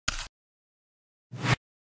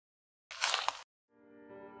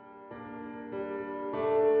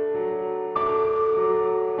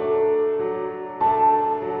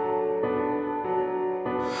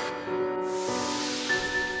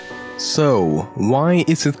So, why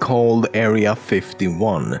is it called Area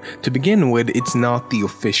 51? To begin with, it's not the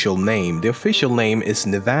official name. The official name is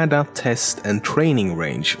Nevada Test and Training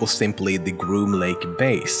Range, or simply the Groom Lake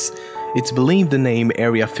Base. It's believed the name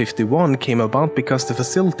Area 51 came about because the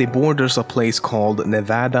facility borders a place called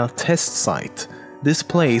Nevada Test Site. This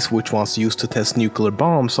place, which was used to test nuclear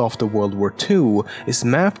bombs after World War II, is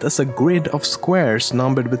mapped as a grid of squares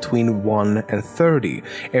numbered between 1 and 30.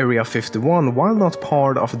 Area 51, while not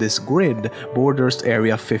part of this grid, borders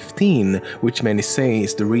Area 15, which many say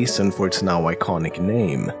is the reason for its now iconic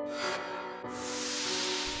name.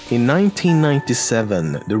 In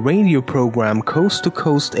 1997, the radio program Coast to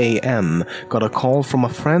Coast AM got a call from a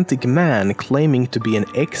frantic man claiming to be an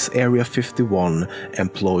ex-Area 51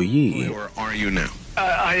 employee. Where are you now?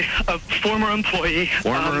 A former employee.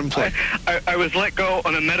 Former employee. I was let go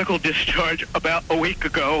on a medical discharge about a week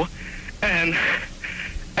ago, and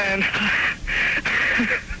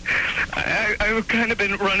I've kind of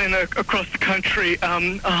been running across the country. Oh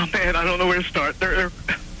man, I don't know where to start.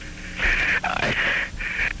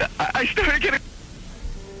 I started getting...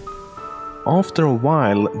 After a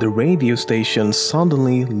while, the radio station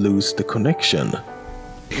suddenly lost the connection.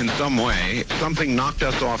 In some way, something knocked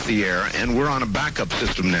us off the air, and we're on a backup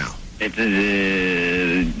system now. It's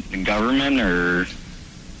the government, or...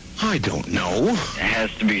 I don't know. It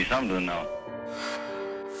has to be something, though.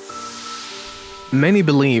 Many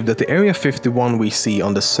believe that the Area 51 we see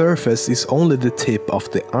on the surface is only the tip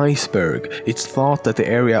of the iceberg. It's thought that the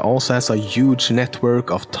area also has a huge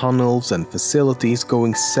network of tunnels and facilities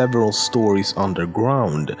going several stories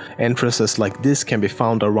underground. Entrances like this can be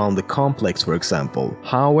found around the complex, for example.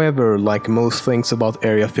 However, like most things about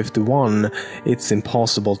Area 51, it's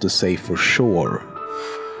impossible to say for sure.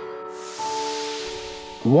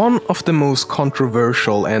 One of the most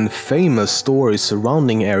controversial and famous stories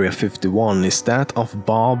surrounding Area 51 is that of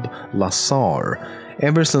Bob Lazar.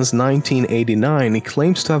 Ever since 1989, he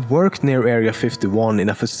claims to have worked near Area 51 in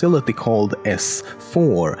a facility called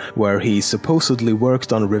S4, where he supposedly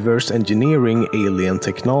worked on reverse engineering alien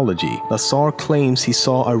technology. Lazar claims he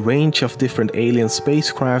saw a range of different alien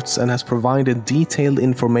spacecrafts and has provided detailed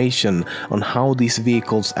information on how these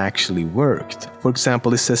vehicles actually worked. For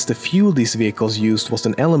example, he says the fuel these vehicles used was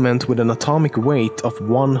an element with an atomic weight of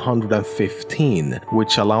 115,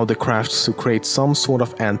 which allowed the crafts to create some sort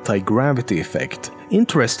of anti-gravity effect.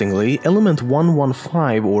 Interestingly, element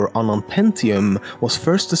 115, or ununpentium, was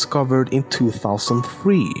first discovered in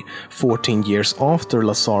 2003, 14 years after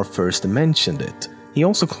Lazar first mentioned it. He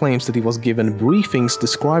also claims that he was given briefings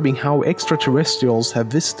describing how extraterrestrials have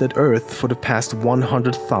visited Earth for the past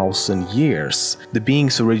 100,000 years. The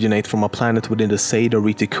beings originate from a planet within the Zeta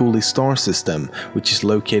Reticuli star system, which is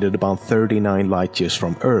located about 39 light-years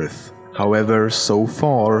from Earth. However, so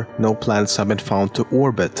far, no planets have been found to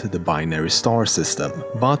orbit the binary star system.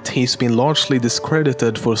 But he's been largely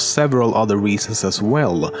discredited for several other reasons as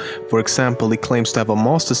well. For example, he claims to have a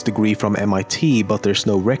master's degree from MIT, but there's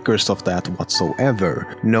no records of that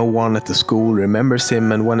whatsoever. No one at the school remembers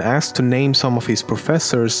him, and when asked to name some of his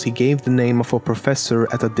professors, he gave the name of a professor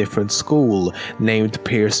at a different school, named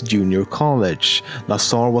Pierce Junior College.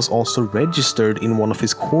 Lazar was also registered in one of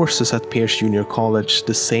his courses at Pierce Junior College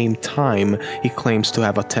the same time he claims to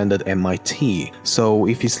have attended MIT. So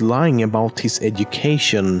if he's lying about his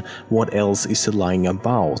education, what else is he lying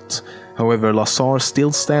about? However, Lazar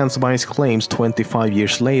still stands by his claims 25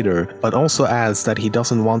 years later, but also adds that he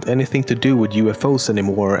doesn't want anything to do with UFOs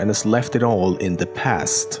anymore and has left it all in the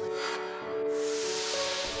past.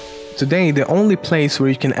 Today, the only place where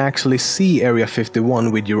you can actually see Area 51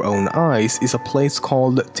 with your own eyes is a place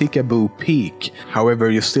called Tikaboo Peak. However,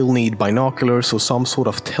 you still need binoculars or some sort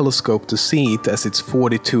of telescope to see it, as it's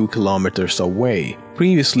 42 kilometers away.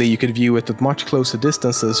 Previously, you could view it at much closer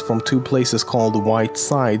distances from two places called White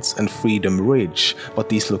Sides and Freedom Ridge, but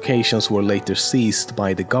these locations were later seized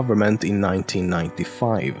by the government in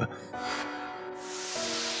 1995.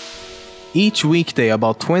 Each weekday,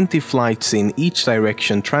 about 20 flights in each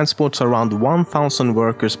direction transports around 1,000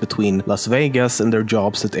 workers between Las Vegas and their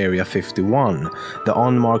jobs at Area 51. The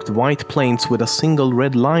unmarked white planes with a single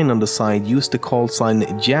red line on the side use the call sign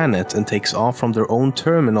Janet and takes off from their own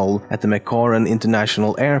terminal at the McCarran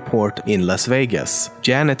International Airport in Las Vegas.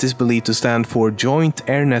 Janet is believed to stand for Joint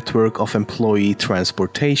Air Network of Employee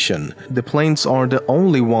Transportation. The planes are the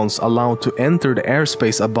only ones allowed to enter the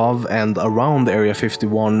airspace above and around Area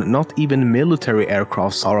 51, not even military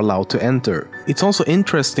aircrafts are allowed to enter. It's also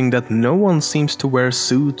interesting that no one seems to wear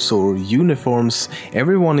suits or uniforms,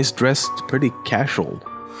 everyone is dressed pretty casual.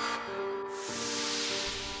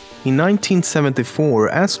 In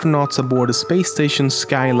 1974, astronauts aboard the space station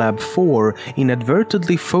Skylab 4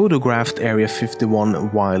 inadvertently photographed Area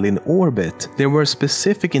 51 while in orbit. There were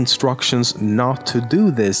specific instructions not to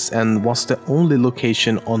do this and was the only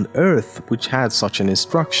location on Earth which had such an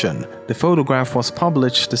instruction. The photograph was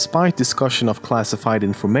published despite discussion of classified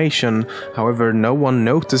information, however no one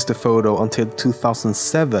noticed the photo until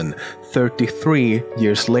 2007, 33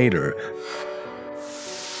 years later.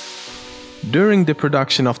 During the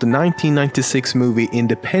production of the 1996 movie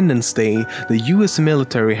Independence Day, the US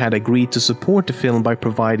military had agreed to support the film by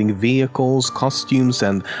providing vehicles, costumes,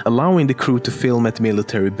 and allowing the crew to film at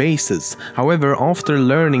military bases. However, after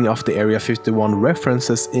learning of the Area 51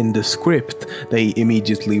 references in the script, they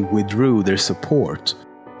immediately withdrew their support.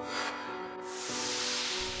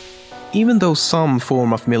 Even though some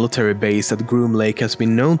form of military base at Groom Lake has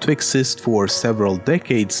been known to exist for several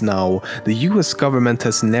decades now, the US government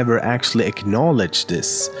has never actually acknowledged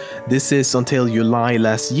this. This is until July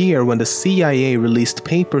last year when the CIA released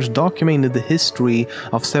papers documenting the history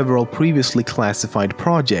of several previously classified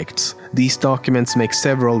projects. These documents make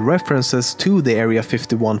several references to the Area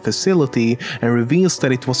 51 facility and reveals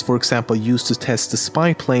that it was, for example, used to test the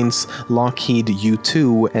spy planes Lockheed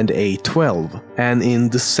U-2 and A-12. And in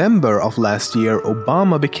December of last year,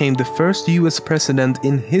 Obama became the first US president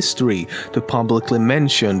in history to publicly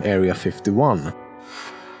mention Area 51.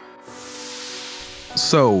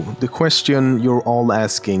 So, the question you're all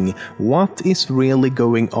asking, what is really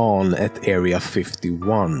going on at Area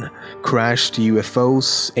 51? Crashed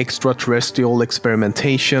UFOs, extraterrestrial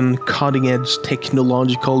experimentation, cutting-edge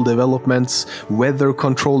technological developments,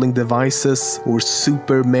 weather-controlling devices, or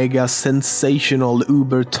super mega sensational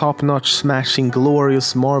uber top-notch smashing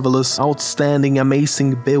glorious marvelous outstanding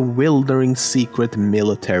amazing bewildering secret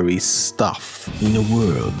military stuff? In a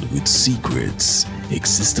world with secrets,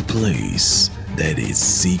 exists a place that is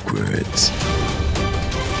secret.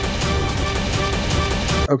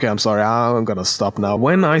 Okay, I'm sorry, I'm gonna stop now.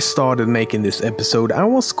 When I started making this episode, I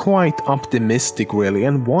was quite optimistic really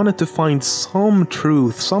and wanted to find some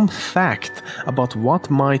truth, some fact about what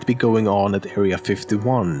might be going on at Area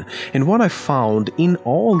 51. And what I found in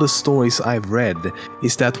all the stories I've read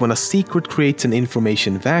is that when a secret creates an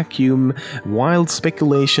information vacuum, wild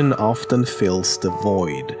speculation often fills the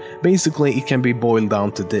void. Basically, it can be boiled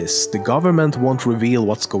down to this: the government won't reveal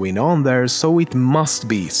what's going on there, so it must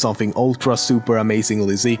be something ultra super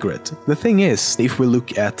amazingly secret. The thing is, if we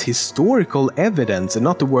look at historical evidence and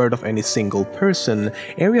not the word of any single person,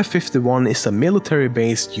 Area 51 is a military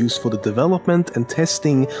base used for the development and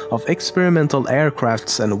testing of experimental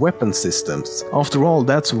aircrafts and weapon systems. After all,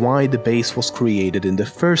 that's why the base was created in the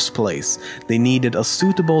first place. They needed a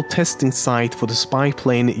suitable testing site for the spy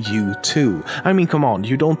plane U-2. I mean, come on,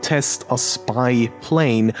 you don't test a spy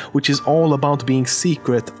plane, which is all about being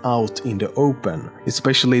secret, out in the open,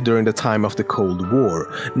 especially during the time of the Cold War.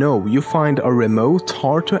 No, you find a remote,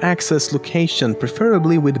 hard-to-access location,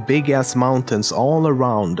 preferably with big-ass mountains all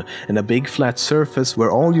around, and a big flat surface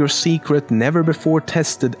where all your secret,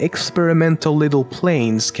 never-before-tested experimental little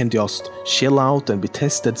planes can just chill out and be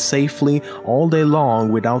tested safely all day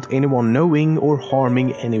long without anyone knowing or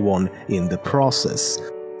harming anyone in the process.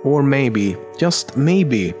 Or maybe, just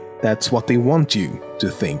maybe, that's what they want you to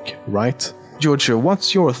think, right? Giorgio,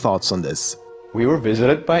 what's your thoughts on this? We were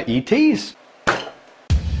visited by ETs.